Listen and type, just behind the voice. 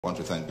I want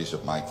to thank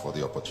Bishop Mike for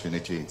the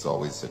opportunity. It's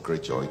always a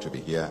great joy to be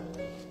here.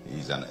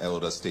 He's an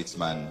elder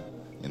statesman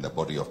in the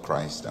body of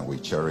Christ, and we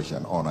cherish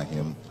and honor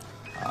him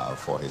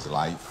for his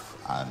life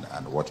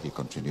and what he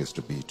continues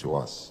to be to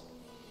us.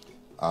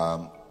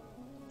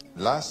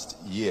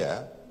 Last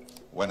year,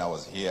 when I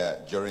was here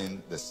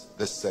during this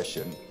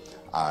session,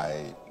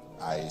 I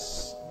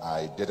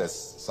did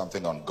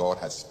something on God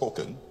Has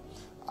Spoken,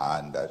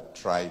 and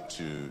tried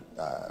to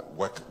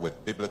work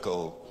with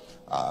biblical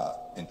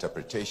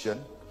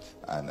interpretation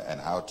and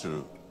how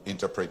to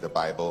interpret the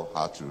Bible,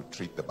 how to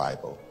treat the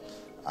Bible.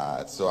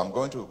 So I'm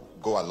going to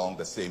go along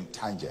the same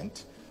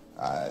tangent.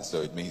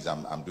 So it means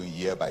I'm doing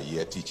year by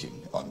year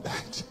teaching on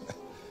that.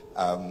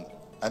 And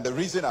the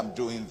reason I'm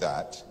doing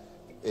that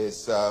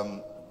is, we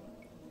are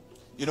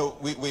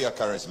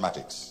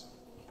charismatics.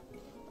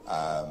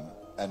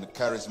 And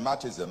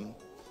charismatism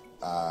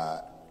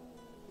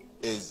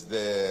is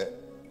the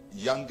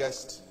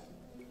youngest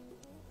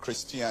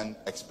Christian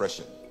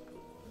expression.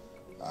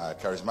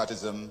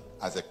 Charismatism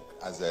as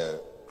a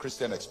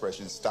Christian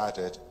expression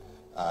started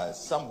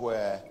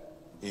somewhere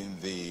in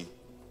the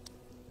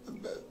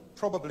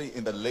probably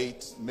in the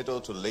middle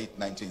to late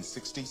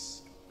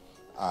 1960s,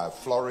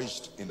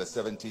 flourished in the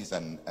 70s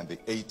and the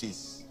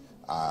 80s.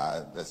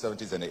 The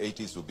 70s and the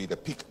 80s will be the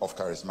peak of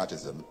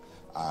charismatism.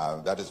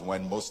 That is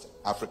when most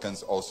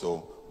Africans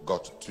also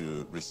got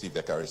to receive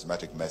the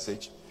charismatic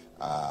message.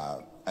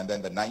 And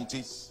then the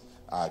 90s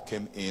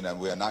came in, and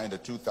we are now in the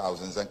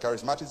 2000s, and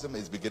charismatism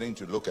is beginning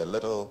to look a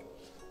little,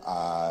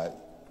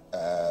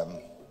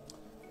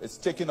 it's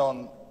taking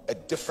on a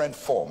different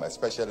form,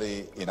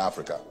 especially in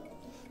Africa.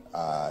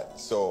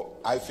 So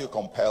I feel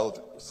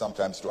compelled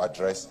sometimes to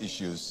address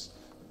issues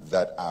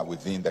that are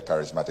within the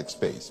charismatic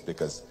space,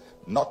 because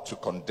not to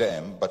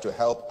condemn, but to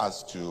help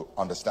us to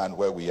understand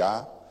where we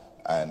are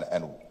and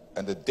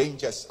the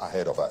dangers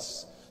ahead of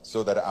us,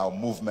 so that our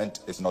movement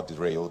is not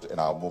derailed and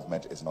our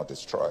movement is not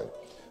destroyed.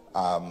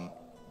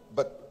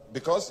 But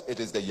because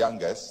it is the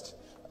youngest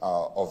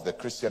of the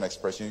Christian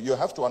expression, you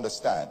have to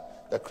understand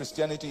that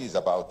Christianity is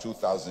about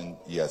 2,000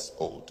 years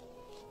old.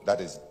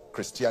 That is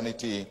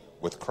Christianity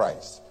with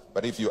Christ.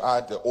 But if you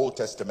add the Old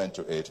Testament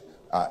to it,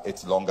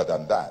 it's longer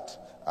than that.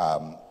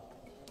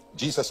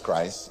 Jesus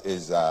Christ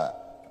is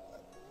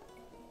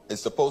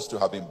supposed to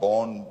have been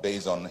born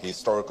based on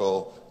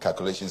historical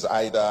calculations,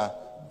 either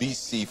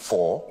BC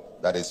 4,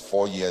 that is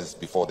 4 years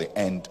before the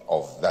end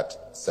of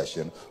that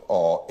session,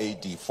 or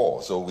AD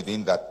 4. So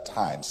within that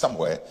time,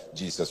 somewhere,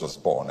 Jesus was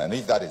born. And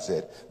if that is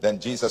it, then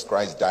Jesus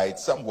Christ died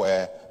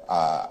somewhere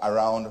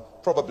around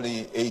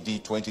probably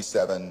AD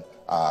 27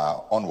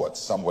 onwards,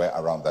 somewhere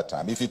around that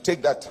time. If you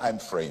take that time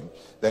frame,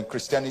 then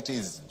Christianity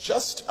is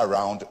just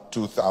around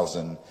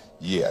 2,000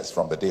 years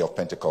from the day of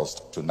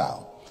Pentecost to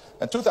now.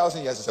 And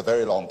 2,000 years is a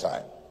very long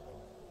time.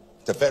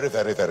 It's a very,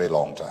 very, very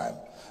long time.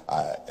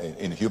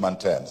 In human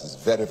terms, it's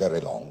very, very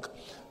long.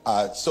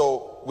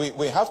 So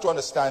we have to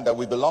understand that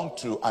we belong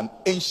to an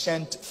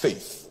ancient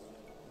faith.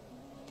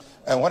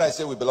 And when I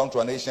say we belong to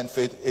an ancient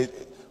faith,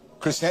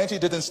 Christianity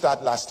didn't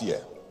start last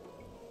year.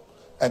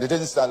 And it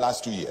didn't start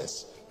last 2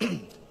 years.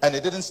 And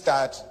it didn't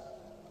start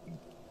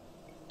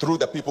through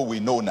the people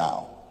we know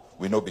now.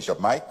 We know Bishop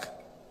Mike.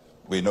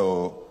 We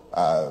know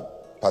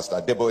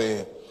Pastor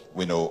Adeboye.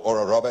 We know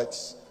Oral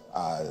Roberts.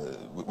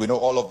 We know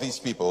all of these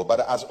people, but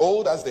as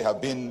old as they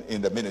have been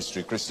in the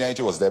ministry,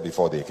 Christianity was there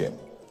before they came.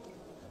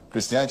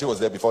 Christianity was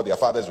there before their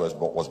fathers was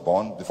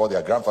born, before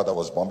their grandfather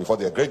was born, before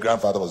their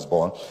great-grandfather was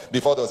born,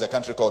 before there was a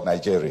country called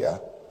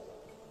Nigeria,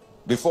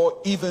 before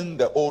even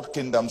the old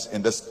kingdoms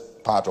in this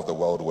part of the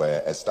world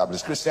were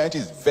established. Christianity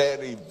is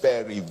very,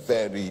 very,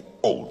 very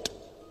old.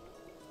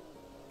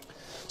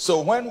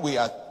 So when we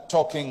are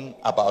talking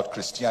about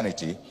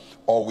Christianity,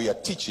 or we are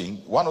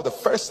teaching, one of the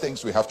first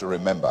things we have to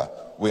remember,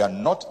 we are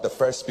not the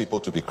first people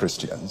to be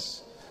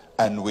Christians,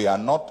 and we are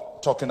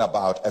not talking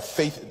about a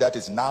faith that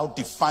is now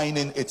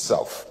defining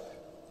itself.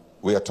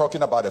 We are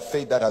talking about a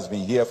faith that has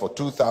been here for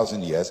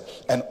 2,000 years,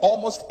 and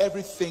almost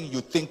everything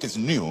you think is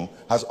new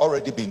has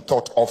already been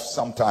taught of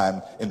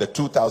sometime in the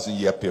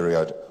 2,000-year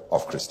period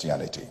of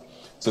Christianity.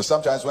 So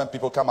sometimes when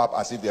people come up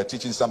as if they are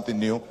teaching something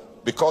new,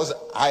 because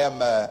I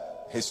am a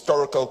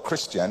historical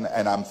Christian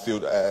and I'm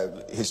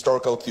a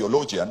historical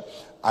theologian,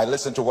 I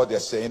listen to what they're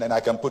saying and I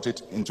can put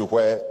it into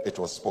where it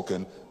was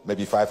spoken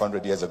maybe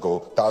 500 years ago,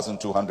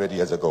 1,200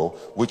 years ago,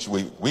 which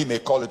we may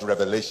call it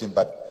revelation,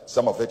 but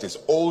some of it is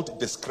old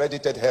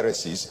discredited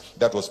heresies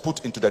that was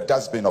put into the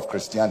dustbin of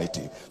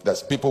Christianity.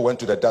 That people went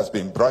to the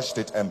dustbin, brushed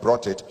it and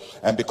brought it,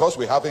 and because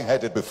we haven't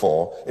heard it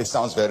before, it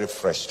sounds very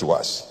fresh to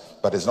us,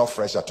 but it's not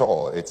fresh at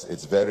all.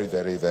 It's very,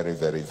 very, very,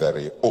 very,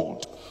 very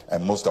old,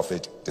 and most of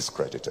it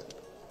discredited.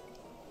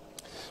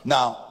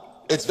 Now,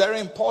 it's very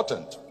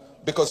important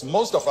because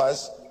most of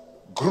us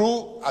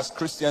grew as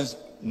Christians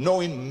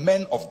knowing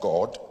men of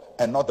God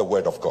and not the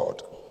word of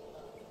God.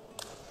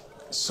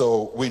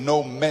 So we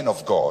know men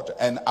of God,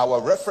 and our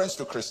reference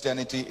to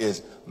Christianity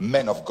is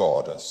men of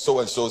God. So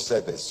and so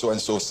said this, so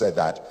and so said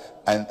that,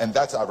 and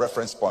that's our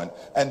reference point.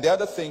 And the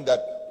other thing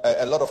that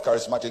a lot of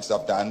charismatics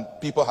have done.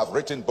 People have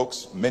written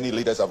books, many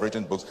leaders have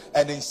written books,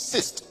 and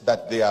insist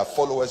that their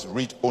followers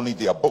read only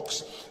their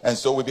books. And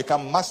so we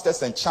become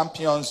masters and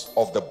champions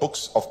of the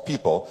books of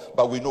people,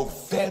 but we know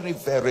very,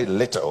 very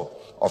little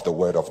of the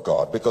word of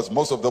God, because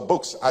most of the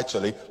books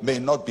actually may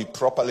not be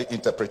properly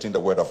interpreting the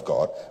word of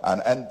God,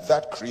 and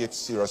that creates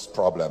serious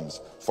problems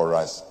for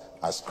us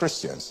as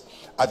Christians.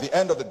 At the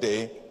end of the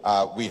day,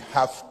 we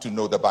have to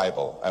know the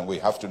Bible, and we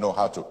have to know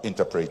how to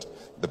interpret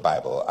the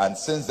Bible. And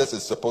since this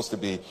is supposed to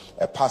be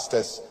a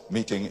pastor's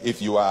meeting,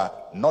 if you are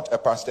not a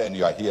pastor and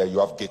you are here, you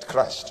have gate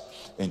crashed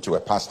into a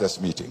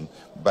pastor's meeting,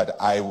 but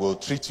I will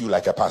treat you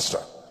like a pastor.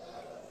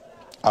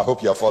 I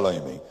hope you are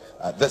following me.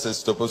 This is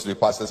supposed to be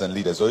pastors and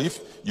leaders. So if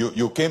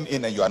you came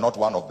in and you are not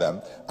one of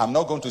them, I'm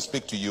not going to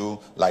speak to you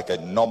like a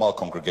normal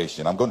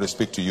congregation. I'm going to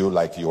speak to you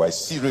like you are a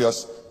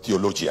serious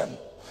theologian.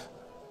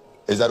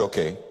 Is that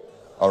okay?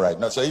 All right.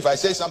 Now, so if I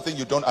say something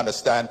you don't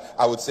understand,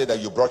 I would say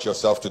that you brought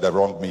yourself to the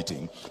wrong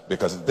meeting,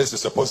 because this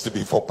is supposed to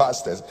be for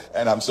pastors,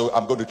 and I'm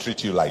going to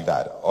treat you like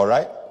that. All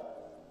right?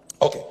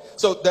 Okay.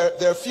 So there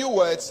are a few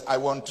words I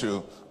want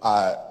to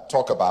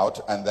talk about,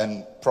 and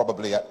then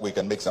probably we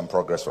can make some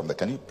progress from there.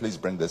 Can you please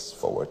bring this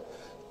forward?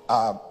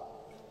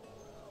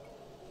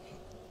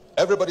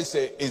 Everybody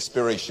say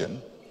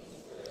inspiration.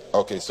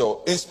 Okay,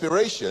 so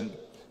inspiration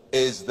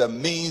is the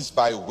means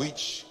by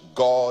which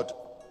God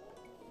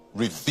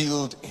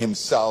revealed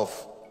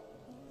himself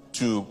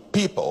to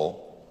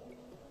people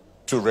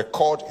to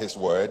record his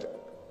word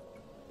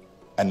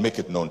and make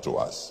it known to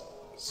us.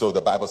 So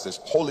the Bible says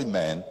holy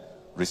men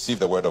receive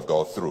the word of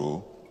God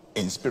through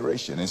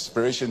inspiration.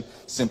 Inspiration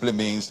simply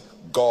means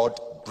God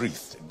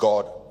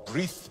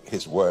breathed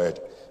his word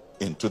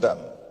into them.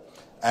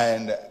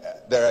 And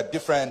there are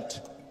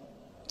different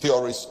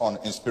theories on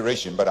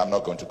inspiration, but I'm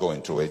not going to go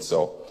into it.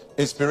 So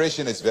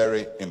inspiration is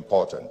very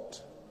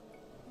important.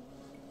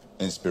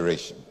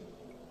 Inspiration.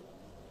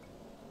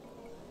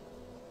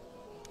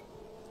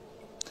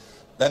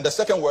 Then the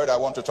second word I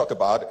want to talk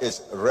about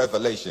is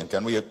revelation.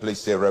 Can we please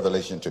say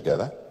revelation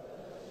together?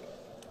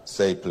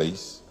 Say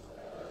please.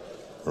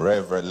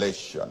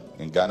 Revelation.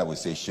 In Ghana we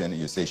say Shin,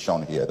 you say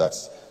Sean here.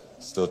 That's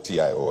still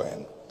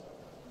T-I-O-N.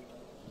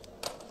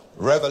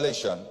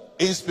 Revelation.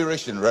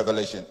 Inspiration,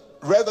 revelation.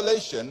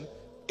 Revelation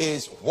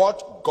is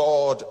what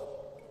God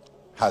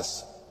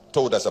has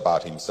told us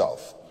about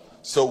himself.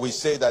 So we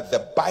say that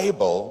the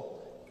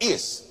Bible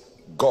is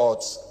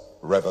God's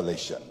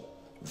revelation.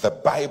 The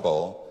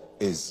Bible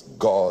is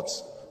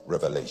God's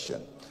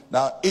revelation.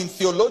 Now, in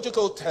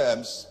theological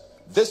terms,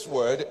 this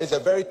word is a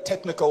very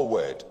technical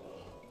word.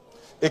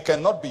 It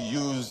cannot be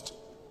used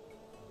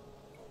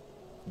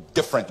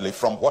differently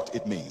from what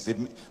it means.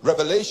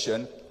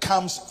 Revelation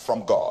comes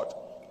from God.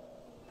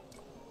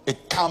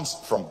 It comes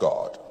from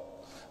God.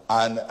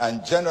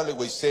 And generally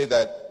we say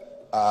that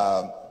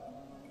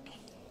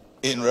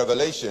in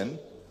Revelation,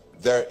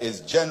 there is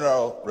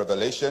general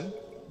revelation,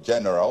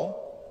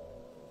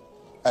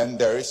 and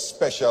there is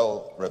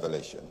special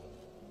revelation.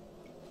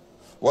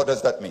 What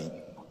does that mean?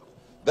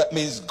 That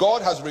means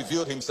God has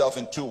revealed himself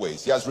in two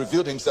ways. He has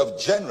revealed himself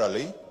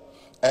generally,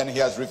 and he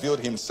has revealed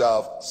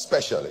himself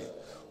specially.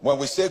 When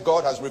we say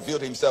God has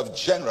revealed himself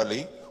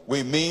generally,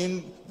 we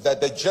mean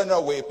that the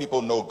general way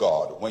people know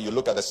God, when you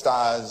look at the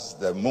stars,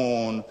 the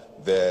moon,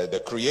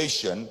 the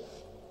creation,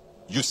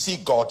 you see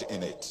God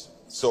in it.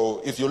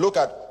 So if you look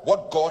at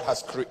what God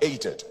has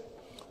created,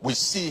 we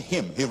see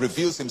him. He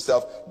reveals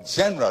himself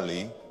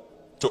generally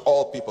to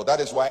all people. That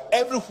is why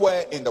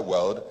everywhere in the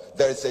world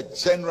there is a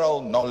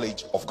general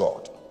knowledge of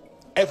God.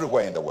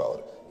 Everywhere in the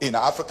world. In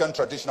African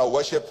traditional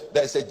worship,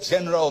 there is a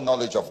general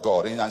knowledge of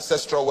God. In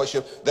ancestral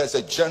worship, there's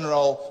a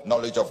general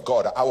knowledge of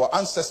God. Our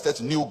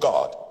ancestors knew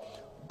God,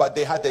 but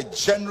they had a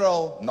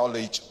general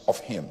knowledge of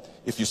him.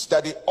 If you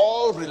study,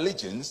 all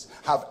religions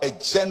have a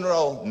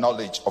general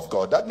knowledge of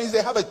God. That means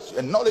they have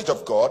a knowledge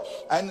of God,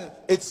 and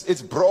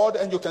it's broad,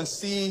 and you can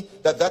see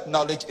that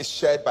knowledge is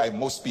shared by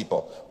most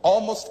people.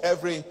 Almost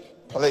every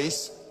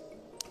place,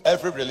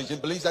 every religion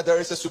believes that there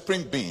is a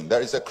supreme being,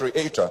 there is a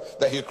creator,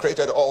 that he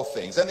created all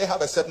things, and they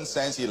have a certain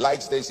sense. He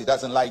likes this, he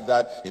doesn't like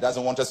that, he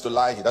doesn't want us to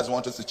lie, he doesn't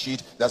want us to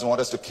cheat, he doesn't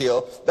want us to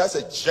kill. That's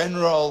a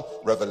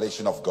general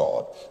revelation of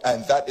God,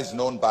 and that is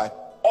known by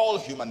all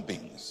human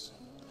beings.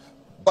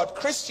 But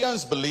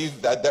Christians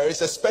believe that there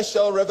is a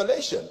special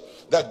revelation,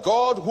 that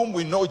God, whom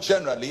we know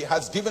generally,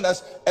 has given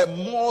us a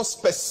more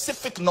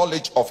specific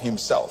knowledge of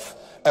himself,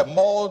 a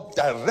more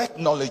direct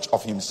knowledge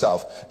of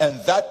himself, and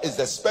that is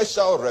the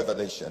special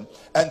revelation.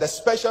 And the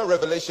special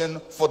revelation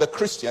for the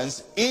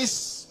Christians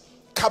is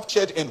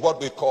captured in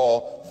what we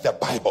call the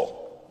Bible.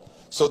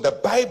 So the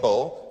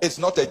Bible is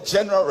not a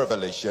general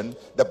revelation,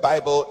 the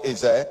Bible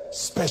is a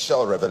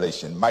special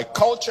revelation. My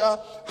culture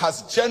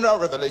has general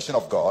revelation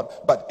of God,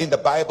 but in the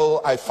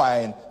Bible I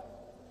find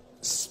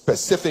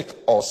specific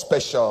or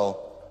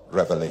special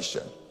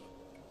revelation.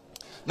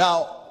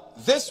 Now,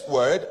 this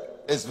word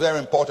is very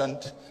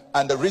important,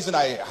 and the reason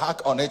I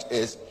hark on it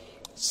is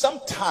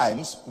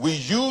sometimes we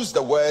use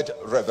the word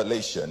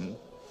revelation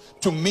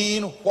to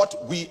mean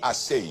what we are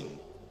saying.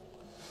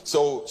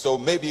 So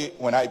maybe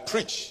when I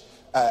preach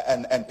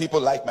and people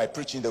like my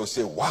preaching, they will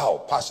say,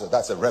 wow, Pastor,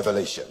 that's a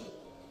revelation.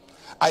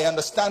 I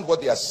understand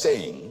what they are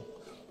saying.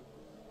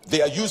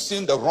 They are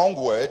using the wrong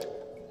word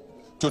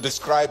to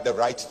describe the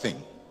right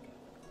thing.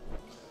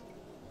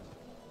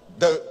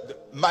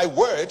 My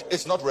word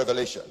is not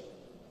revelation.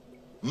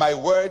 My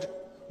word,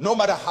 no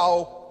matter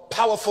how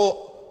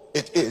powerful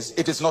it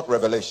is not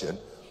revelation.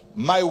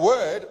 My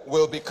word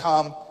will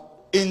become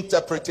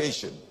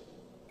interpretation.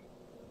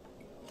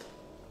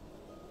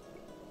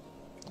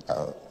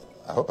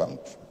 I hope I'm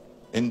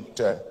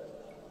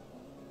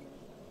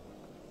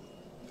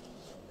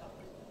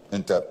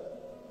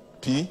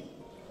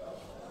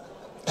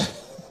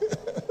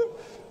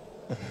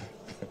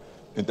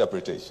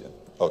interpretation.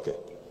 Okay.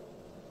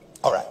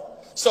 All right.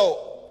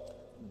 So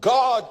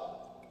God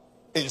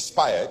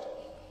inspired.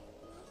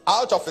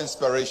 Out of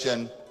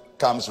inspiration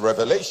comes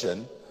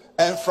revelation,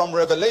 and from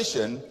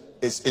revelation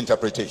is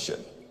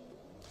interpretation.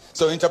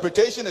 So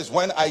interpretation is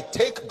when I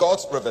take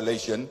God's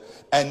revelation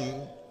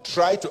and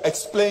try to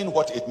explain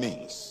what it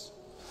means.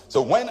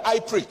 So when I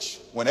preach,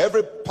 when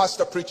every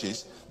pastor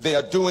preaches, they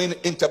are doing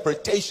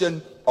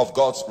interpretation of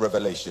God's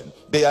revelation.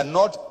 They are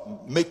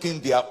not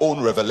making their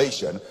own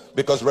revelation,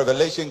 because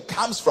revelation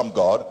comes from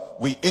God.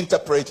 We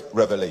interpret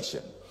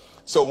revelation.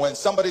 So when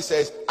somebody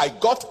says, I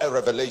got a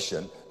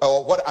revelation,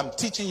 or what I'm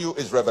teaching you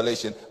is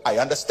revelation, I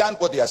understand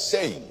what they are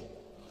saying.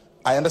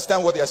 I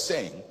understand what they are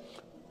saying.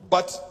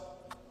 But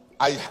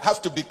I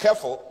have to be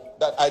careful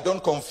that I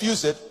don't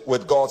confuse it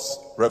with God's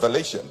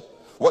revelation.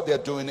 What they're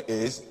doing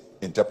is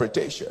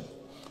interpretation.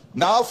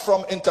 Now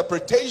from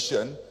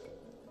interpretation,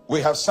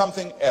 we have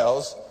something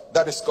else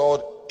that is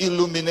called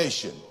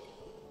illumination.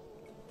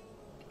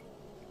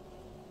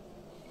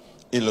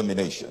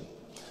 Illumination.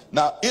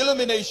 Now,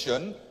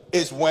 illumination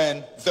is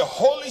when the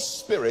Holy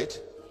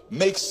Spirit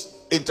makes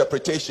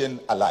interpretation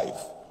alive.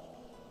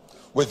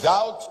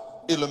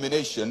 Without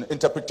illumination,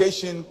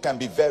 interpretation can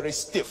be very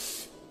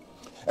stiff.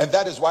 And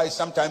that is why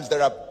sometimes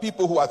there are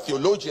people who are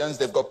theologians,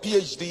 they've got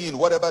PhD in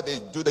whatever, they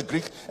do the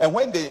Greek, and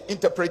when they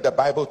interpret the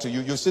Bible to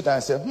you, you sit there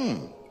and say,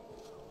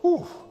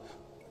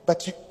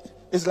 but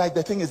it's like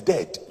the thing is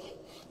dead.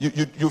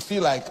 You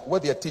feel like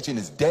what they're teaching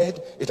is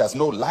dead. It has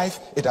no life.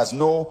 It has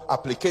no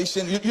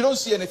application. You don't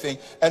see anything.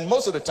 And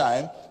most of the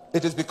time,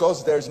 it is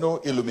because there's no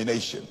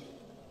illumination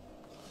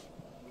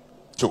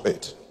to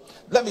it.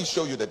 Let me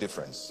show you the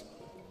difference.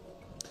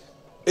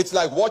 It's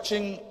like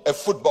watching a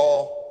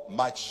football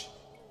match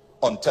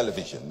on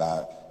television.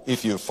 Now,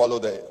 if you follow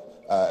the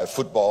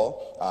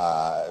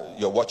football,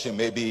 you're watching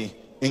maybe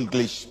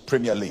English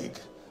Premier League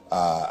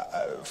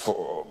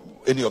for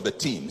any of the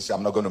teams.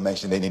 I'm not going to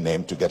mention any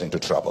name to get into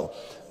trouble,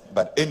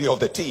 but any of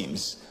the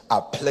teams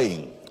are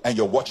playing and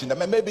you're watching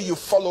them, and maybe you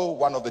follow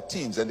one of the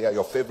teams and they are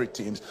your favorite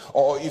teams.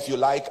 Or if you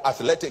like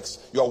athletics,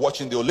 you are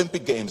watching the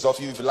Olympic Games. Or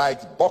if you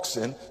like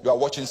boxing, you are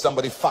watching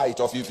somebody fight.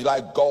 Or if you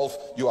like golf,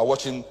 you are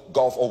watching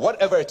golf, or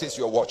whatever it is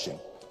you're watching.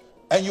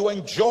 And you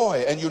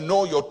enjoy and you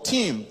know your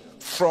team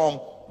from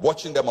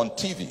watching them on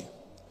TV.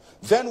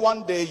 Then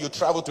one day you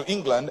travel to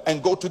England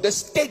and go to the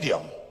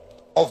stadium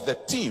of the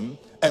team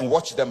and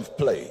watch them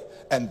play.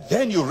 And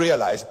then you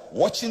realize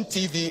watching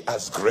TV,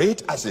 as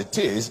great as it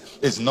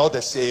is not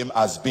the same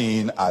as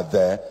being at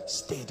the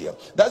stadium.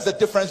 That's the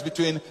difference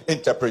between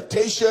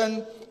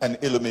interpretation and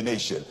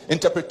illumination.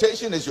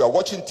 Interpretation is you are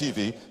watching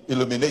TV.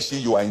 Illumination,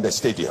 you are in the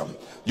stadium.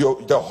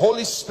 The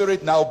Holy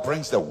Spirit now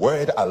brings the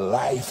word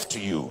alive to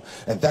you.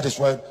 And that is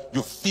why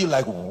you feel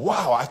like,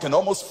 wow, I can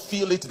almost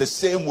feel it the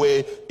same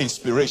way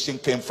inspiration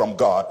came from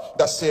God.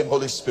 That same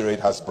Holy Spirit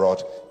has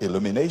brought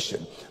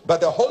illumination. But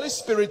the Holy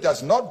Spirit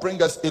does not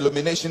bring us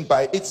illumination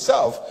by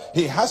itself.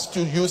 He has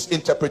to use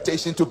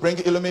interpretation to bring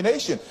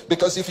illumination.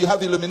 Because if you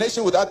have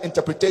illumination without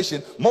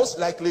interpretation, most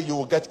likely you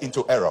will get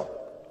into error.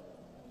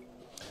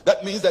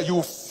 That means that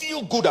you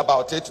feel good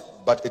about it,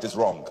 but it is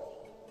wrong.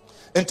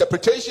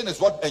 Interpretation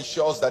is what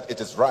ensures that it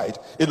is right.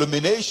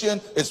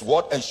 Illumination is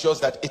what ensures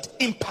that it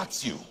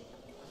impacts you.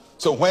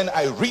 So when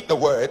I read the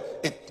word,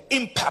 it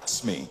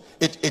impacts me.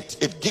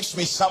 It gives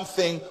me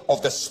something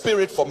of the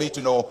Spirit for me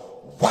to know,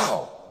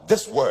 wow,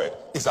 this word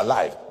is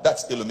alive.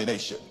 That's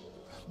illumination.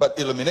 But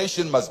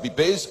illumination must be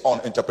based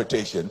on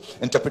interpretation.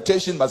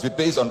 Interpretation must be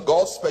based on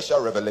God's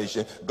special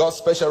revelation. God's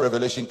special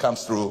revelation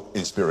comes through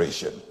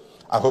inspiration.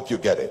 I hope you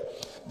get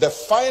it. The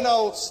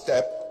final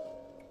step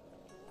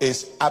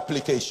is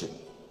application.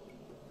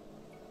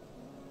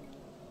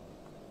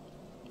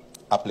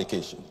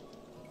 Application.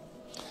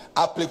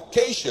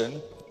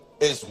 Application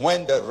is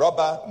when the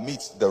rubber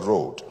meets the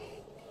road.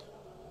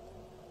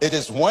 It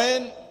is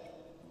when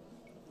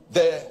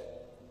the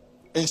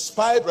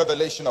inspired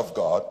revelation of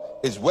God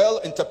is well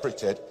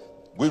interpreted,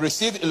 we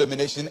receive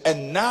illumination,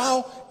 and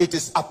now it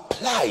is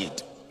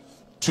applied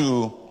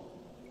to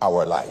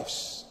our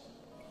lives.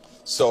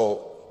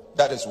 So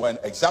that is when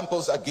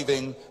examples are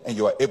given and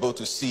you are able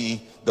to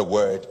see the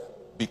word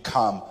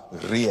become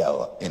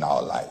real in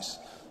our lives.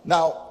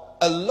 Now,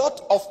 a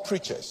lot of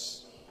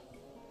preachers,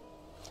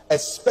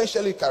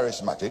 especially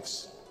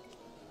charismatics,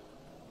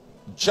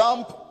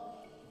 jump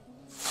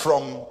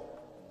from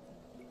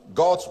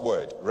God's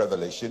word,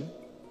 revelation,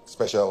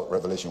 special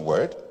revelation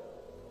word,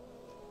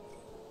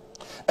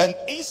 and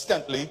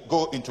instantly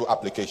go into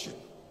application.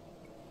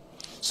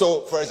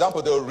 So, for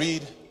example, they'll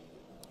read,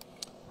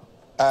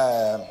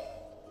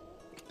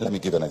 let me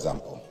give an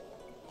example.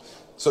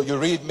 So you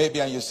read maybe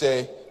and you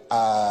say,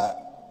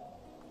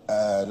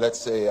 let's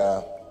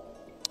say,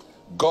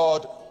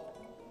 God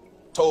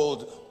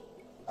told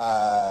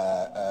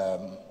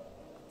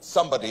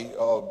somebody,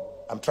 or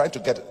I'm trying to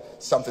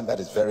get something that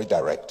is very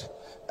direct.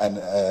 And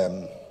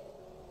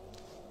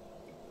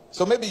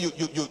so maybe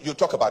you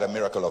talk about a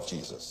miracle of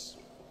Jesus.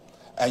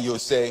 And you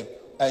say,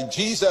 and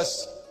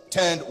Jesus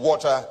turned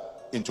water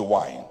into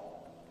wine.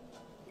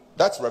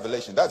 That's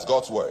revelation. That's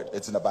God's word.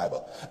 It's in the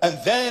Bible. And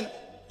then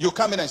you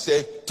come in and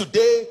say,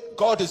 today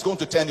God is going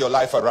to turn your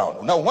life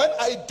around. Now when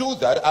I do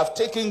that, I've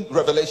taken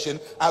revelation,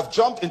 I've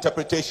jumped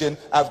interpretation,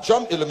 I've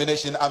jumped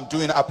illumination, I'm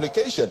doing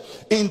application.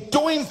 In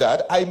doing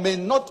that, I may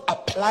not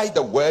apply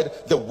the word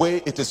the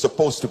way it is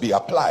supposed to be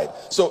applied.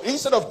 So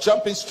instead of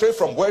jumping straight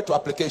from word to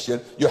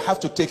application, you have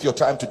to take your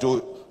time to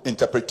do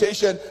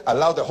interpretation,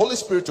 allow the Holy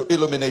Spirit to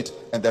illuminate,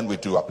 and then we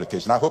do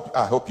application. I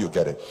hope you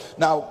get it.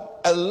 Now,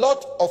 a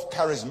lot of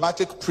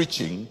charismatic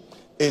preaching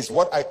is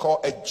what I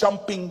call a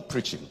jumping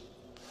preaching.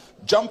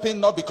 Jumping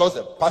not because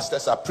the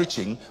pastors are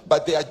preaching,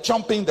 but they are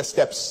jumping the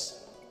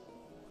steps.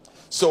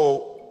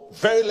 So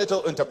very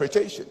little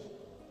interpretation,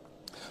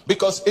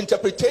 because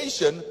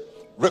interpretation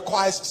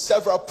requires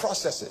several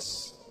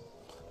processes,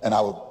 and I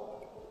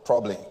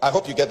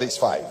hope you get these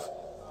 5.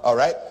 All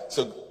right,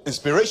 so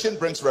inspiration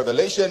brings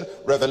revelation,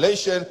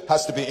 revelation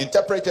has to be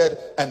interpreted,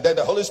 and then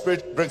the Holy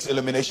Spirit brings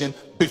illumination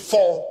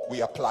before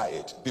we apply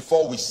it,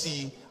 before we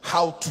see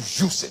how to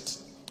use it,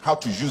 how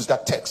to use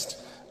that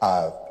text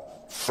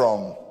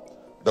from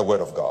the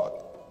Word of God.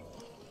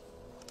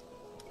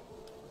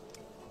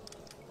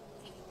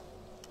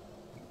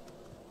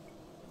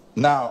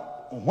 Now,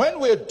 when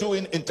we're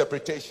doing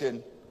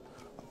interpretation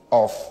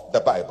of the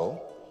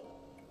Bible,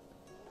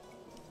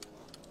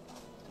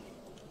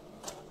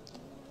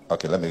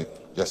 okay, let me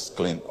just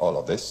clean all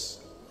of this.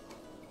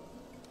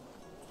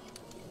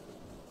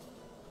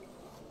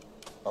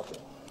 Okay,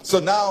 so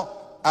now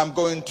I'm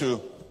going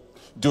to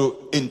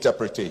do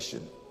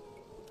interpretation.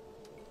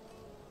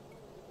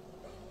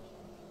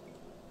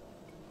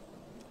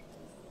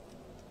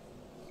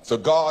 So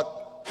God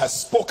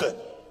has spoken.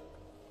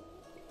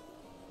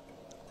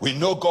 We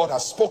know God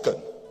has spoken.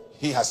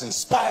 He has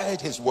inspired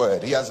his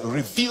word. He has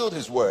revealed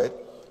his word.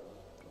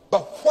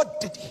 But what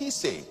did he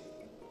say?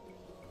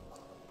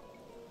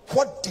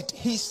 What did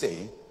he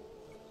say?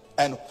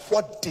 And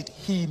what did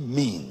he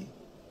mean?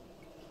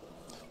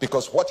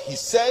 Because what he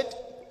said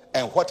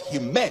and what he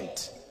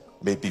meant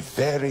may be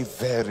very,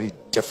 very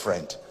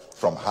different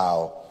from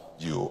how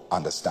you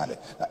understand it.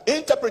 Now,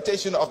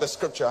 interpretation of the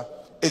scripture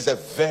is a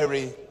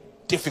very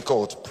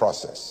difficult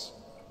process.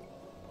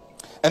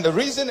 And the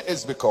reason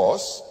is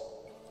because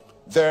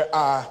there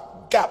are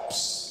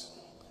gaps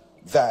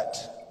that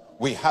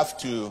we have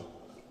to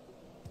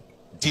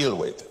deal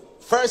with.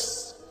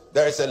 First,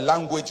 there is a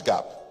language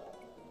gap.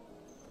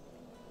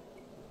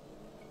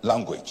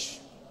 Language.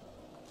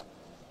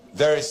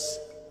 There is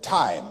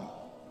time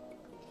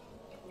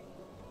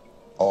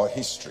or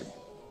history.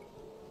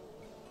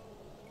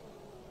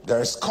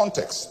 There is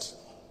context,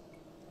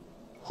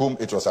 whom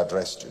it was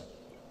addressed to.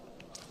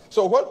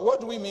 So what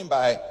do we mean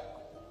by,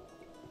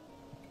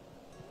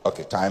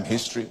 okay, time,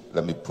 history?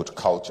 Let me put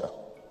culture.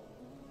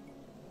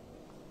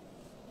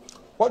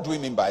 What do we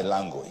mean by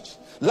language?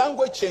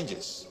 Language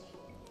changes.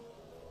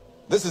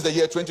 This is the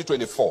year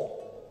 2024.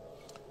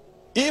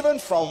 Even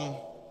from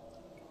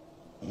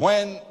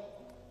when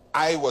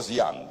I was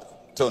young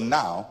till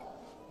now,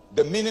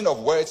 the meaning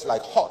of words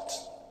like hot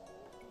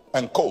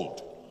and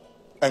cold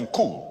and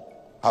cool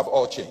have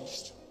all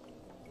changed.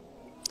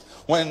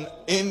 When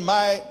in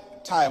my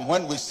time,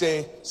 when we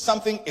say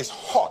something is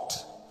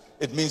hot,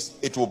 it means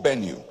it will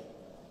burn you.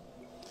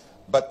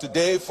 But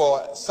today,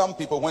 for some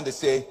people, when they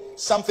say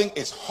something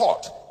is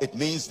hot, it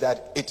means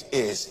that it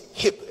is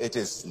hip, it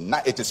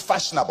is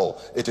fashionable,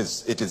 it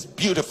is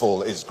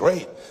beautiful, it's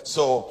great.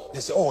 So they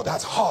say, oh,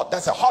 that's hot,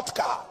 that's a hot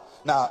car.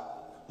 Now,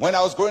 when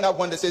I was growing up,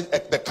 when they say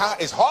the car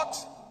is hot,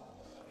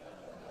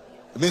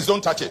 it means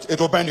don't touch it,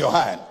 it will burn your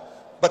hand.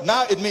 But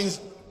now it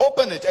means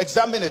open it,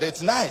 examine it,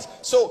 it's nice.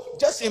 So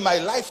just in my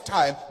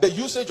lifetime, the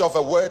usage of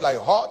a word like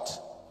hot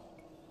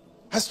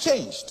has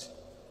changed.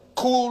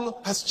 Cool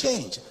has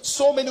changed.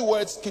 So many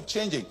words keep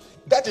changing.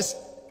 That is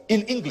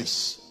in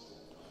English.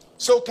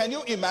 So can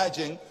you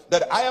imagine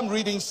that I am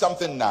reading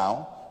something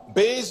now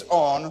based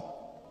on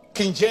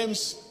King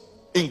James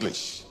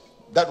English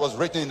that was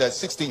written in the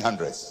 1600s,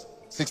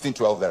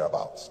 1612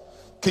 thereabouts.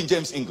 King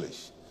James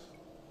English.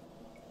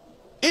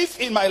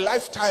 If in my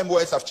lifetime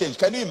words have changed,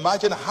 can you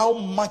imagine how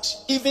much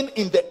even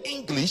in the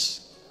English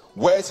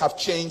words have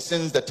changed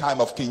since the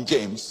time of King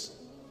James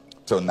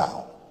till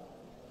now?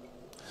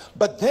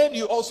 But then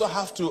you also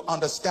have to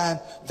understand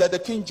that the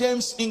King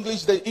James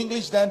English, the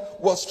English then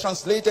was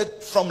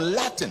translated from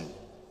Latin.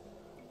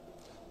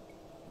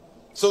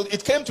 So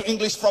it came to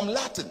English from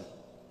Latin.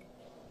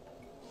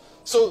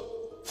 So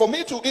for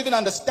me to even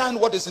understand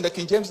what is in the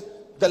King James,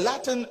 the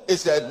Latin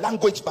is a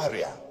language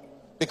barrier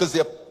because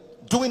they're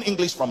doing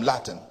English from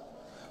Latin.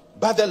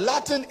 But the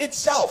Latin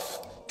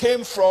itself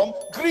came from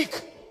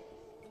Greek.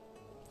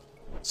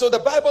 So the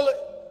Bible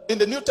in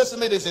the New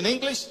Testament is in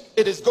English,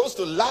 goes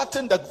to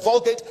Latin, the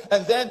Vulgate,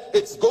 and then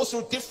it goes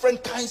through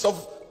different kinds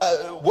of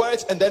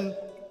words, and then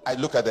I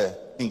look at the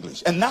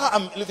English. And now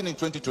I'm living in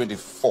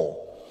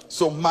 2024.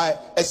 So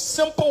a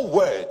simple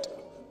word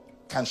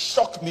can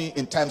shock me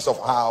in terms of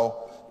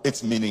how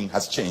its meaning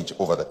has changed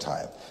over the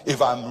time.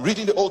 If I'm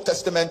reading the Old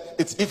Testament,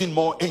 it's even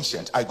more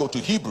ancient. I go to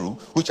Hebrew,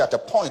 which at a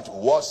point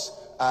was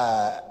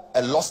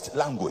a lost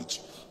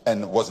language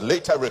and was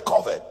later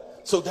recovered.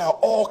 So there are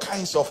all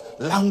kinds of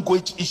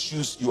language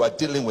issues you are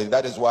dealing with.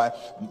 That is why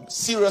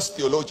serious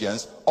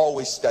theologians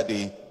always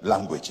study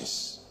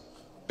languages,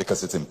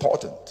 because it's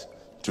important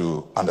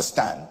to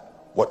understand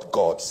what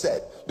God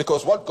said.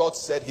 Because what God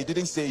said, he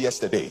didn't say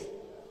yesterday.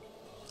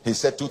 He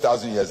said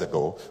 2,000 years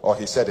ago, or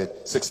he said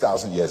it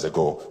 6,000 years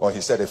ago, or he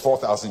said it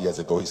 4,000 years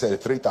ago, he said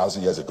it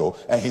 3,000 years ago,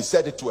 and he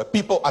said it to a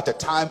people at a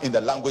time in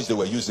the language they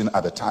were using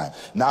at the time.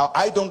 Now,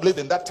 I don't live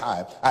in that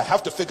time. I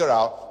have to figure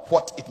out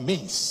what it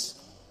means.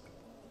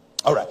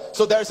 All right,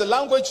 so there is a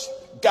language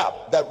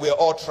gap that we're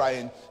all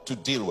trying to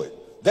deal with.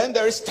 Then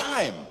there is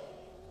time.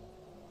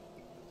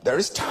 There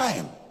is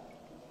time.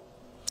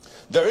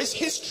 There is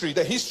history,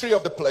 the history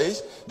of the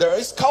place. There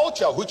is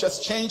culture, which has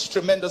changed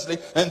tremendously.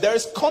 And there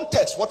is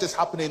context, what is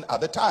happening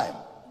at the time.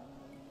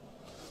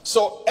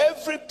 So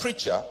every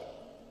preacher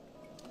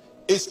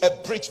is a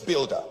bridge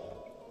builder.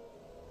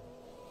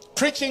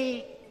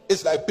 Preaching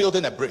is like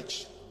building a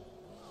bridge.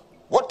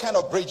 What kind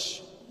of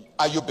bridge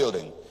are you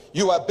building?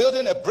 You are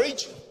building a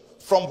bridge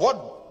from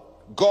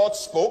what God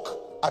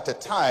spoke at the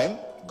time.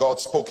 God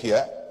spoke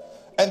here.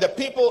 And the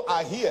people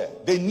are here.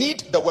 They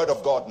need the word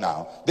of God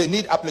now. They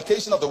need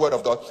application of the word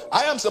of God.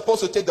 I am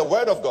supposed to take the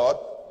word of God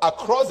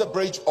across the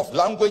bridge of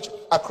language,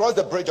 across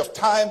the bridge of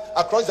time,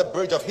 across the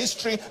bridge of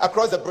history,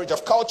 across the bridge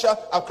of culture,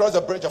 across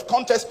the bridge of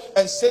context,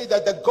 and say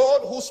that the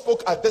God who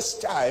spoke at this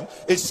time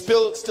is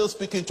still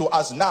speaking to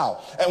us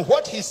now. And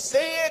what he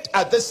said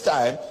at this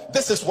time,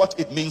 this is what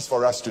it means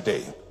for us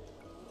today.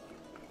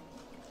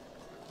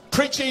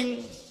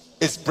 Preaching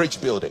is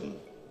bridge building.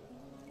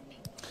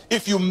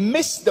 If you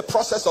miss the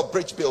process of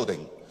bridge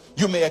building,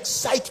 you may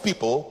excite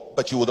people,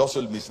 but you would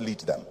also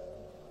mislead them.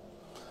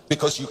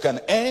 Because you can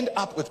end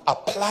up with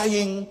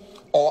applying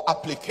or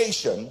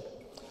application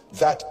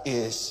that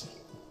is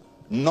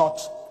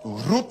not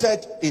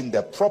rooted in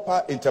the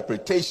proper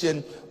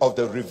interpretation of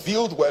the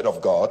revealed word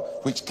of God,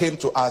 which came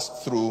to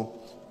us through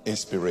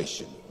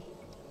inspiration.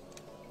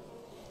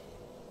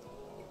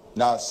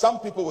 Now, some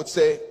people would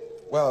say,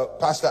 well,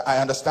 Pastor, I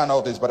understand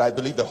all this, but I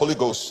believe the Holy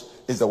Ghost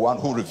is the one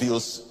who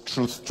reveals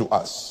truth to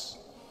us.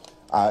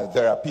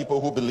 There are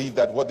people who believe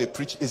that what they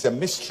preach is a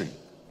mystery.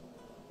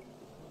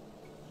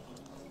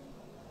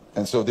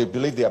 And so they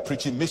believe they are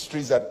preaching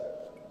mysteries that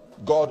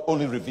God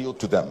only revealed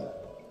to them.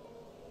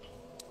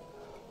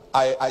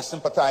 I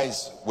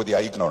sympathize with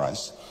their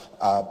ignorance,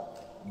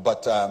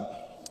 but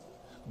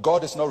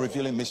God is not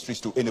revealing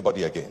mysteries to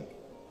anybody again.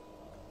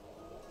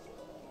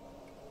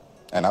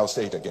 And I'll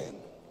say it again.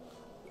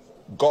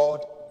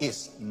 God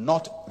is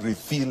not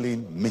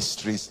revealing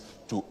mysteries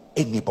to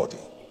anybody.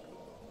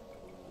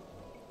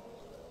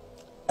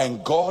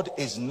 And God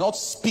is not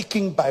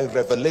speaking by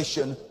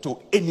revelation to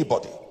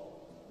anybody.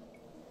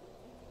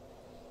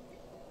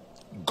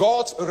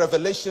 God's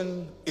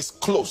revelation is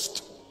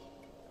closed.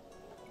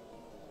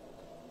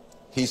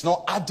 He's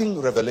not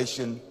adding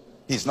revelation.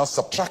 He's not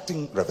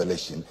subtracting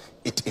revelation.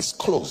 It is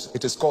closed.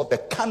 It is called the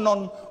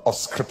canon of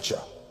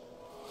Scripture.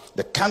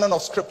 The canon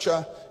of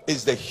Scripture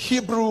is the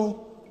Hebrew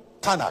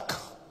Tanakh,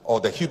 or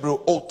the Hebrew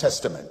Old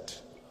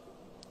Testament,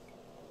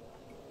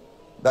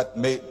 that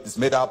is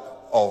made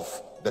up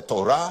of the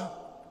Torah,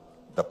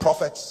 the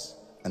prophets,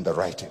 and the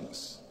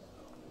writings.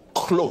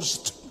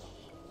 Closed.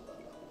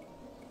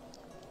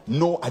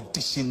 No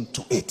addition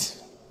to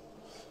it.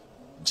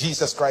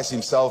 Jesus Christ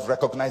himself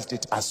recognized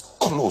it as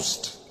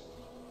closed.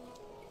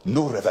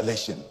 No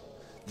revelation.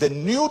 The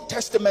New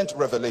Testament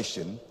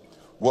revelation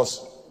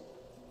was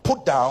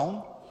put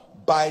down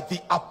by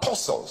the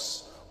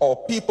apostles,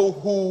 or people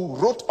who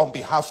wrote on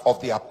behalf of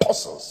the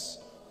apostles.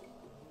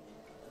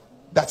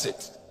 That's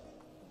it.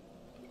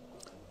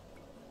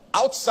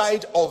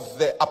 Outside of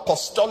the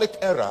apostolic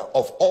era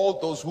of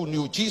all those who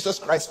knew Jesus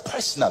Christ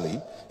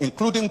personally,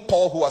 including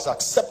Paul, who was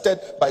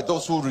accepted by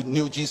those who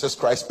knew Jesus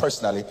Christ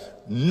personally,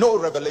 no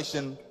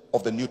revelation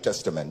of the New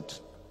Testament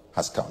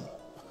has come.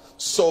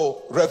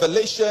 So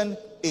revelation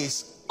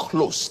is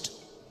closed.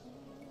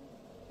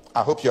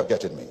 I hope you're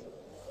getting me.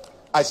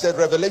 I said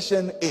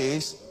revelation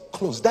is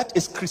closed. That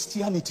is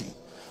Christianity.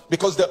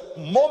 Because the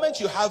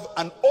moment you have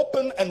an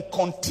open and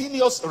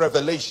continuous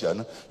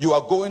revelation, you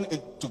are going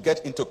to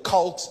get into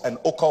cults and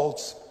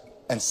occults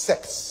and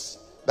sects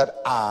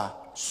that are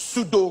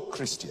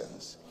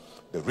pseudo-Christians.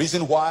 The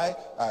reason why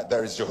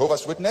there is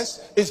Jehovah's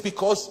Witness is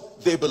because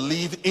they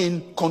believe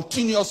in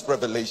continuous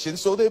revelation.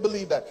 So they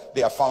believe that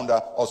their founder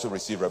also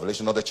received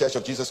revelation. Or the Church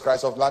of Jesus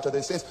Christ of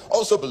Latter-day Saints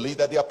also believe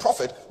that their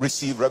prophet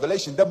received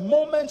revelation. The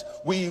moment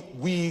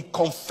we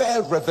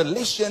confer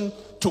revelation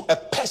to a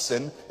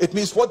person, it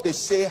means what they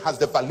say has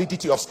the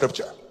validity of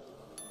Scripture.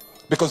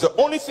 Because the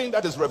only thing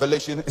that is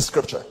revelation is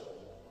Scripture.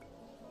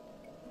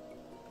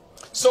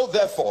 So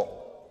therefore,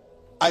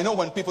 I know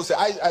when people say,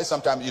 I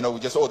sometimes, we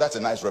just, oh, that's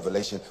a nice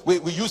revelation. We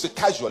use it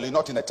casually,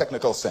 not in a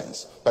technical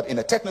sense. But in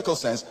a technical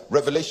sense,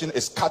 revelation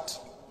is cut,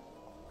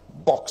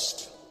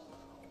 boxed.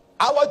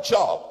 Our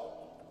job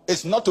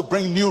is not to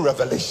bring new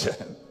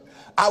revelation.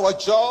 Our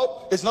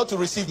job is not to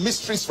receive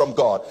mysteries from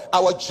God.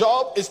 Our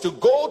job is to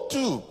go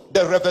to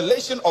the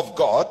revelation of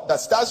God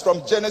that starts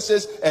from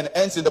Genesis and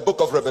ends in the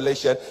book of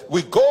Revelation.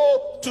 We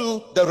go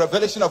to the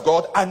revelation of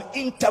God and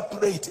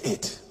interpret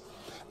it.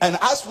 And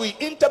as we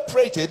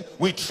interpret it,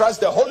 we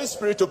trust the Holy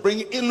Spirit to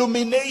bring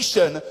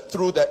illumination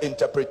through the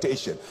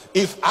interpretation.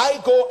 If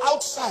I go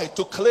outside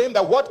to claim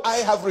that what I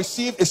have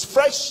received is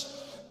fresh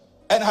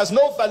and has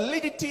no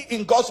validity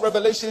in God's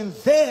revelation,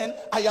 then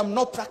I am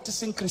not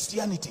practicing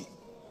Christianity.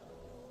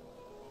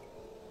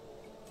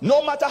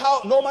 No matter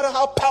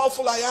how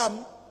powerful I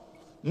am,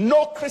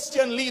 no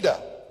Christian leader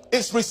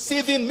is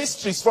receiving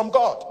mysteries from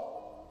God.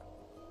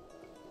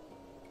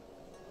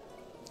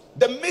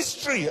 The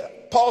mystery,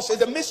 Paul said,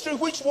 the mystery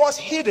which was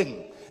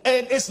hidden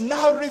and is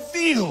now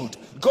revealed.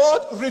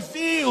 God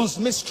reveals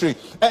mystery,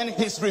 and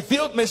his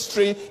revealed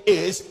mystery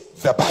is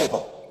the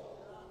Bible.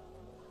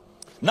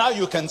 Now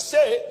you can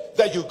say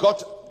that you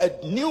got a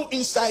new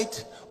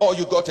insight, or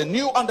you got a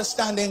new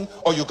understanding,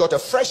 or you got a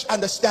fresh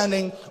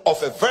understanding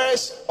of a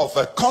verse, of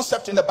a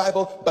concept in the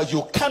Bible, but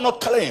you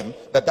cannot claim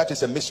that that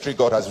is a mystery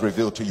God has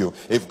revealed to you.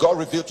 If God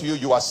revealed to you,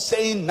 you are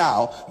saying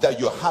now that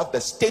you have the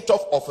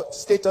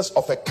status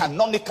of a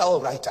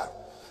canonical writer.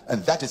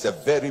 And that is a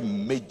very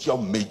major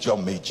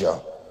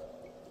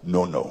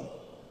no.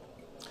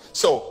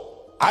 So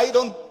I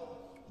don't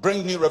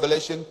bring new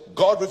revelation.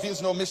 God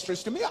reveals no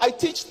mysteries to me. I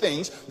teach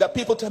things that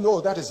people tell me,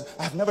 oh,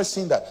 I've never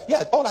seen that.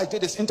 Yeah, all I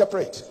did is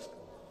interpret.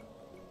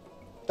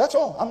 That's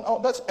all.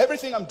 That's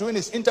everything I'm doing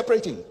is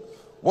interpreting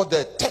what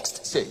the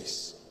text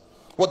says,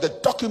 what the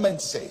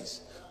document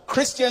says.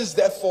 Christians,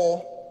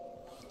 therefore,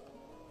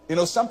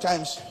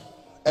 sometimes,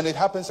 and it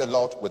happens a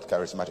lot with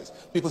charismatics.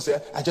 People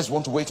say, I just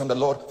want to wait on the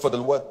Lord for the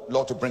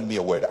Lord to bring me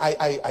a word.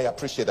 I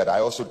appreciate that. I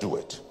also do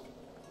it.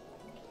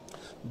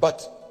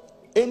 But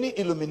any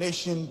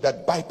illumination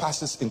that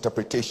bypasses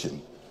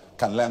interpretation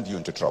can land you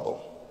into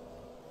trouble.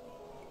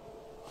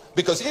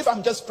 Because if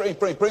I'm just praying,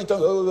 or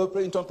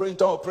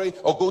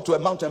go to a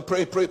mountain,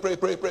 pray,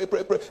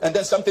 and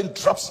then something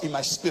drops in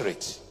my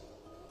spirit,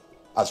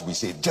 as we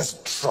say,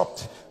 just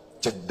dropped.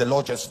 The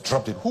Lord just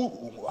dropped it.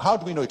 How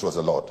do we know it was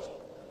the Lord?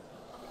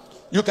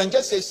 You can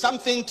just say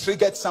something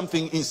triggered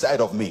something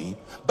inside of me,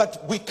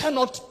 but we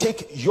cannot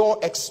take your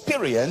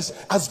experience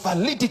as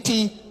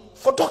validity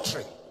for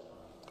doctrine.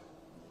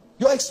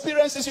 Your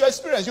experience is your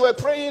experience. You were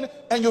praying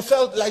and you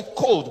felt like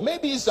cold.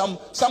 Maybe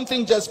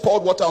something just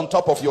poured water on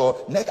top of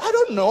your neck. I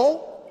don't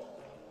know.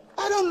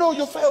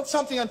 You felt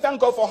something, and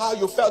thank God for how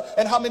you felt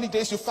and how many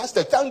days you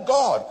fasted. Thank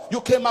God you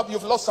came up,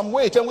 you've lost some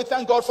weight, and we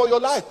thank God for your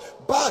life.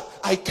 But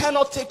I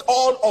cannot take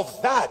all of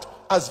that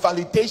as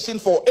validation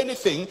for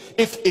anything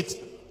if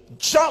it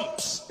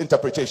jumps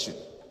interpretation.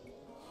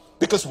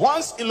 Because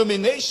once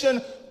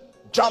illumination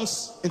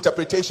jumps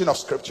interpretation of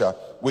Scripture,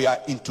 we are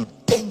into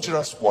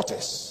dangerous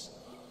waters.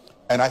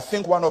 And I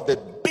think one of the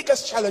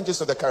biggest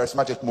challenges of the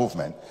charismatic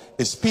movement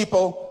is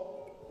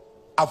people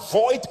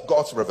avoid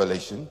God's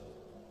revelation,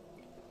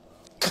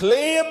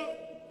 claim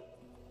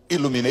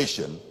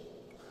illumination,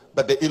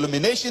 but the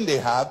illumination they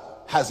have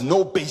has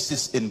no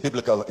basis in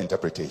biblical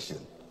interpretation.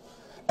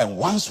 And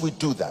once we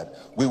do that,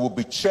 we will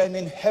be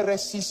churning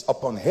heresies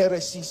upon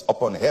heresies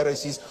upon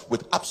heresies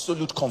with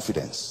absolute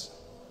confidence.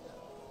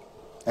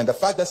 And the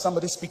fact that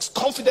somebody speaks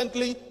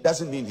confidently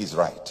doesn't mean he's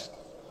right.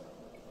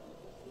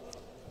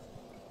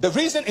 The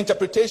reason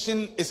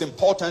interpretation is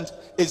important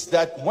is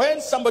that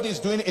when somebody is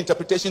doing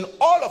interpretation,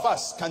 all of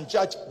us can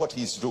judge what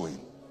he's doing.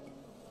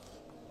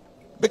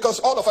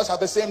 Because all of us have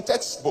the same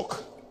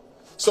textbook.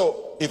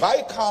 So if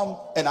I come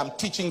and I'm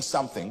teaching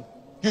something,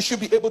 you should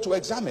be able to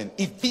examine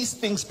if these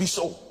things be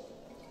so.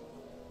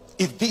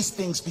 If these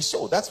things be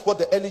so. That's what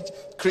the early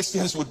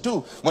Christians would do.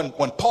 When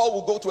Paul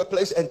would go to a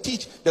place and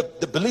teach,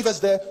 the believers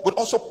there would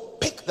also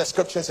pick the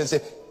scriptures and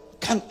say,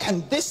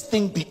 can this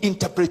thing be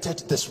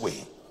interpreted this way?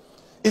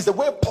 Is the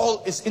way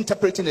Paul is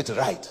interpreting it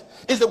right?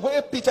 Is the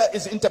way Peter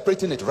is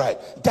interpreting it right?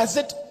 Does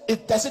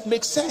it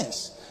make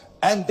sense?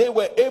 And they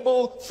were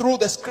able, through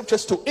the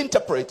scriptures, to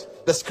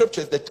interpret the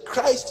scriptures that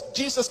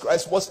Jesus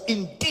Christ was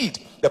indeed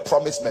the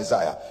promised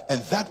Messiah.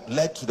 And that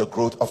led to the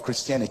growth of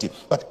Christianity.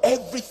 But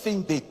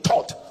everything they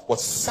taught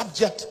was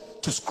subject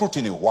to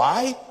scrutiny.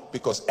 Why?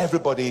 Because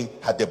everybody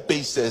had the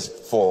basis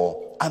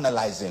for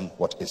analyzing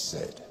what is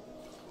said.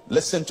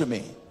 Listen to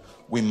me.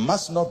 We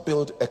must not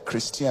build a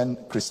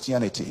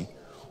Christianity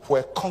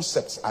where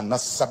concepts are not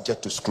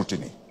subject to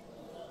scrutiny.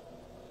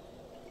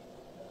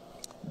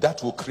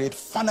 that will create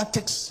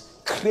fanatics,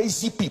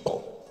 crazy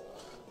people.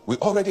 We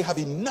already have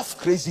enough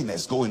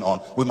craziness going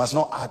on. We must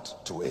not add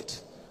to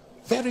it.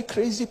 Very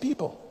crazy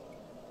people.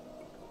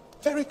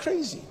 Very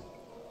crazy.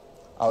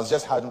 I was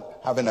just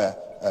having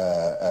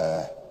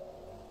a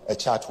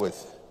chat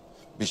with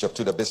Bishop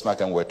Tudor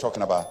Bismarck, and we're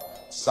talking about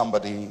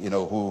somebody,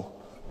 who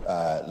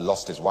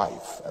lost his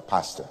wife, a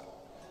pastor.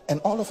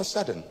 And all of a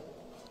sudden,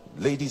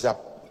 ladies are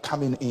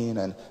coming in,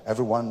 and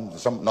everyone,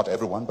 not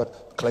everyone,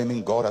 but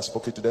claiming God has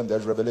spoken to them.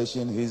 There's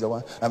revelation. He's the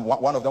one. And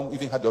one of them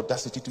even had the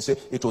audacity to say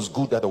it was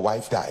good that the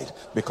wife died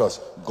because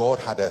God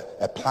had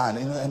a plan,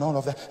 and all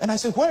of that. And I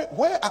said,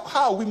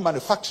 how are we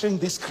manufacturing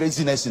this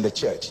craziness in the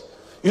church?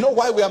 You know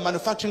why we are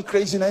manufacturing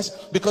craziness?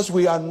 Because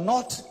we are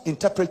not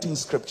interpreting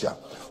scripture.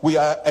 We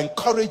are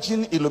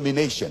encouraging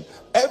illumination.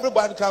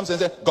 Everybody comes and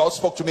says, God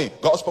spoke to me.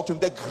 God spoke to me.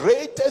 The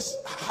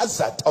greatest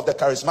hazard of the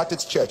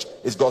charismatic church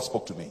is God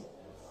spoke to me.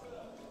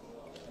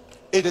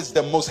 It is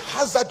the most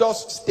hazardous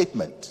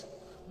statement.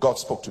 God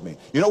spoke to me.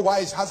 You know why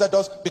it's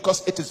hazardous?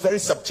 Because it is very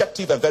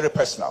subjective and very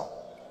personal.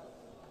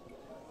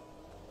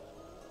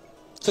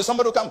 So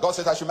somebody will come, God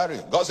says I should marry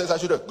you. God says I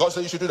should do it. God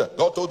says you should do that.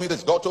 God told me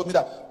this. God told me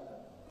that.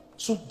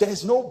 So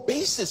there's no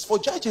basis for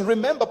judging.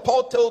 Remember,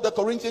 Paul told the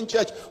Corinthian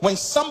church, when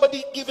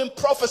somebody even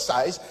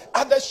prophesies,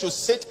 others should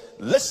sit,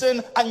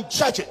 listen, and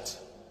judge it.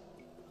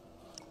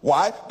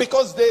 Why?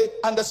 Because they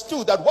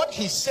understood that what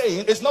he's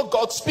saying is not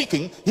God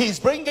speaking. He's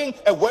bringing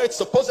a word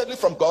supposedly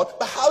from God.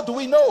 But how do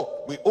we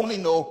know? We only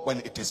know when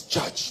it is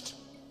judged.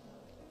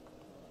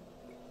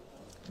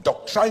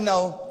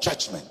 Doctrinal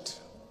judgment.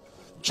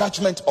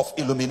 Judgment of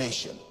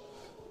illumination.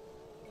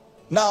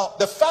 Now,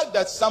 the fact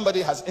that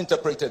somebody has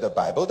interpreted the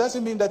Bible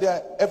doesn't mean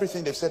that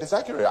everything they've said is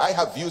accurate. I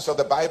have views of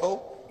the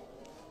Bible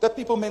that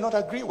people may not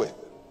agree with.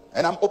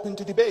 And I'm open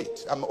to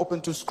debate. I'm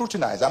open to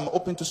scrutinize. I'm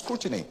open to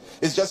scrutiny.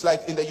 It's just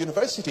like in the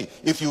university.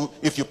 If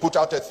you put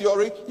out a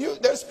theory,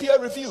 there's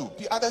peer review.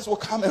 The others will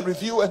come and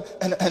review, and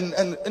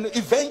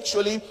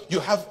eventually you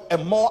have a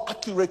more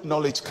accurate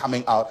knowledge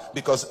coming out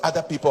because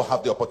other people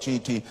have the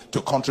opportunity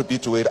to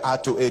contribute to it,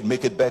 add to it,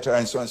 make it better,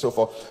 and so on and so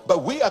forth.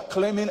 But we are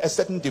claiming a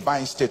certain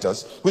divine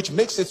status, which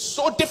makes it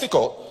so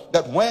difficult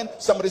that when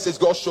somebody says,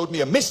 God showed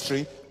me a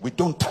mystery, we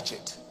don't touch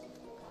it.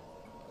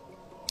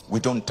 We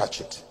don't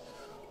touch it.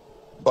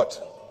 But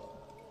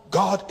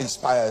God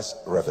inspires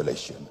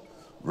revelation.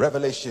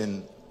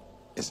 Revelation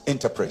is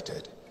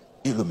interpreted,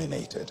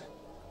 illuminated,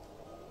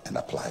 and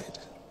applied.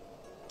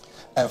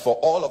 And for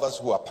all of us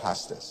who are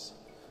pastors,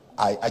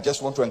 I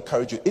just want to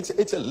encourage you.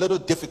 It's a little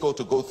difficult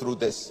to go through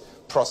this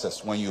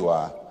process when you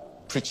are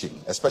preaching,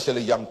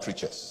 especially young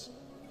preachers.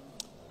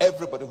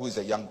 Everybody who is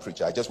a young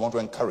preacher, I just want to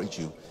encourage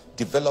you,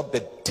 develop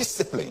the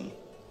discipline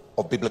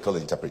of biblical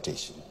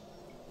interpretation.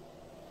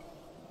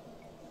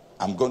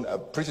 I'm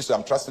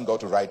trusting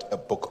God to write a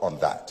book on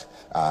that.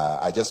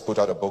 I just put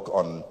out a book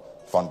on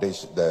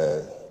foundation,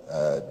 the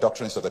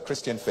doctrines of the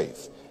Christian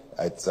faith.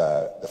 It's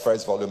the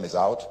first volume is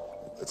out.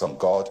 It's on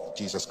God,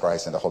 Jesus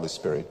Christ, and the Holy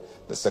Spirit.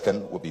 The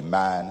second will be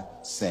man,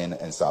 sin,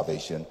 and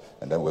salvation.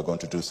 And then we're going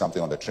to do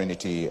something on the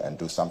Trinity and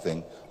do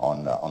something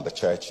on the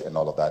church and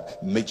all of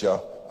that. Major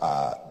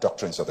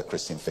doctrines of the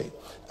Christian faith.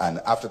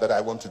 And after that,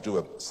 I want to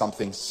do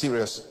something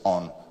serious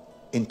on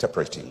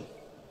interpreting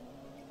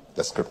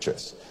the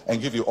scriptures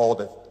and give you all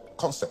the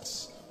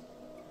concepts,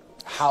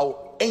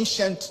 how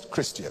ancient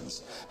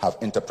Christians have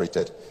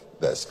interpreted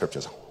the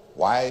scriptures.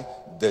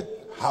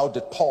 How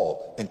did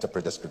Paul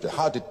interpret the scripture?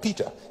 How did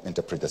Peter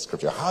interpret the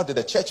scripture? How did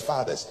the church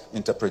fathers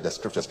interpret the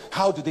scriptures?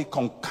 How did they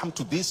come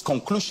to these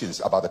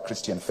conclusions about the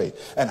Christian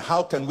faith? And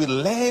how can we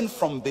learn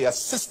from their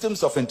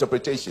systems of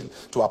interpretation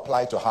to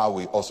apply to how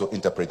we also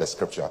interpret the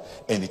scripture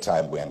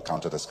anytime we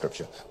encounter the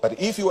scripture? But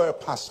if you are a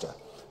pastor,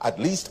 at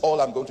least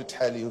all I'm going to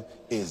tell you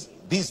is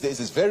these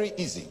days it's very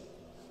easy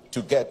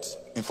to get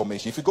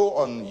information. If you go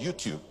on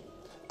YouTube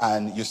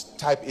and you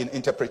type in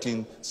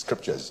interpreting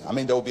scriptures, I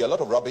mean, there will be a lot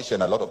of rubbish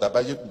and a lot of that,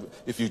 but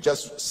if you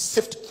just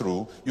sift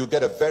through, you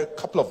get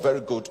couple of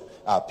very good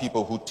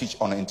people who teach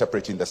on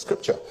interpreting the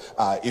scripture.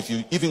 If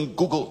you even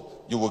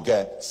Google, you will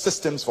get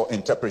systems for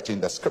interpreting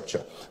the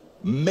scripture.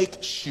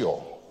 Make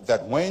sure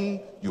that when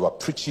you are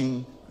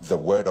preaching the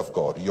word of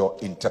God, your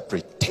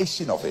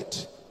interpretation of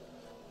it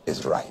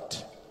is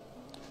right.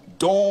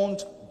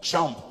 Don't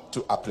jump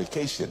to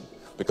application,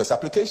 because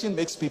application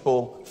makes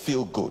people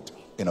feel good,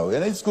 and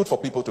it's good for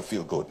people to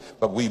feel good.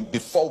 But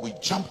before we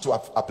jump to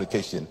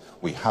application,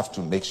 we have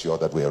to make sure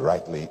that we are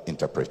rightly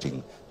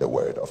interpreting the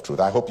word of truth.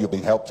 I hope you've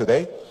been helped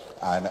today,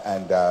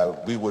 and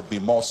we would be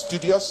more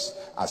studious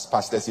as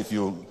pastors. If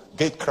you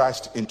get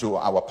crashed into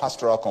our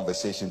pastoral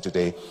conversation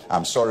today,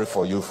 I'm sorry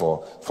for you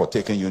for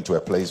taking you into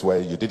a place where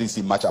you didn't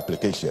see much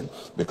application,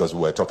 because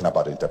we were talking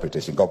about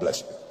interpretation. God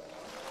bless you.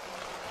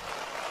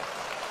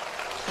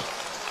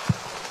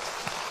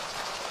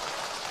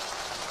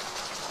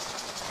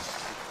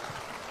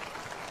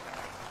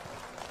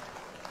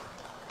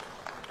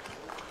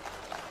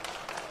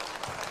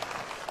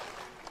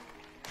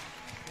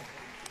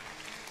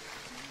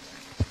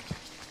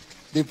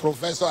 The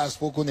professor has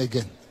spoken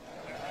again.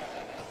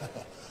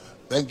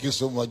 Thank you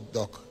so much,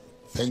 Doc.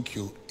 Thank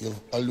you. You've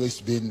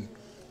always been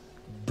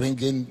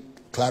bringing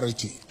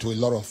clarity to a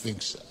lot of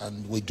things,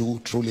 and we do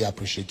truly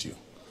appreciate you.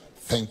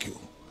 Thank you.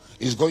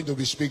 He's going to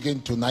be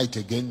speaking tonight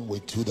again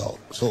with Tudor.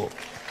 So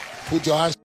put your hands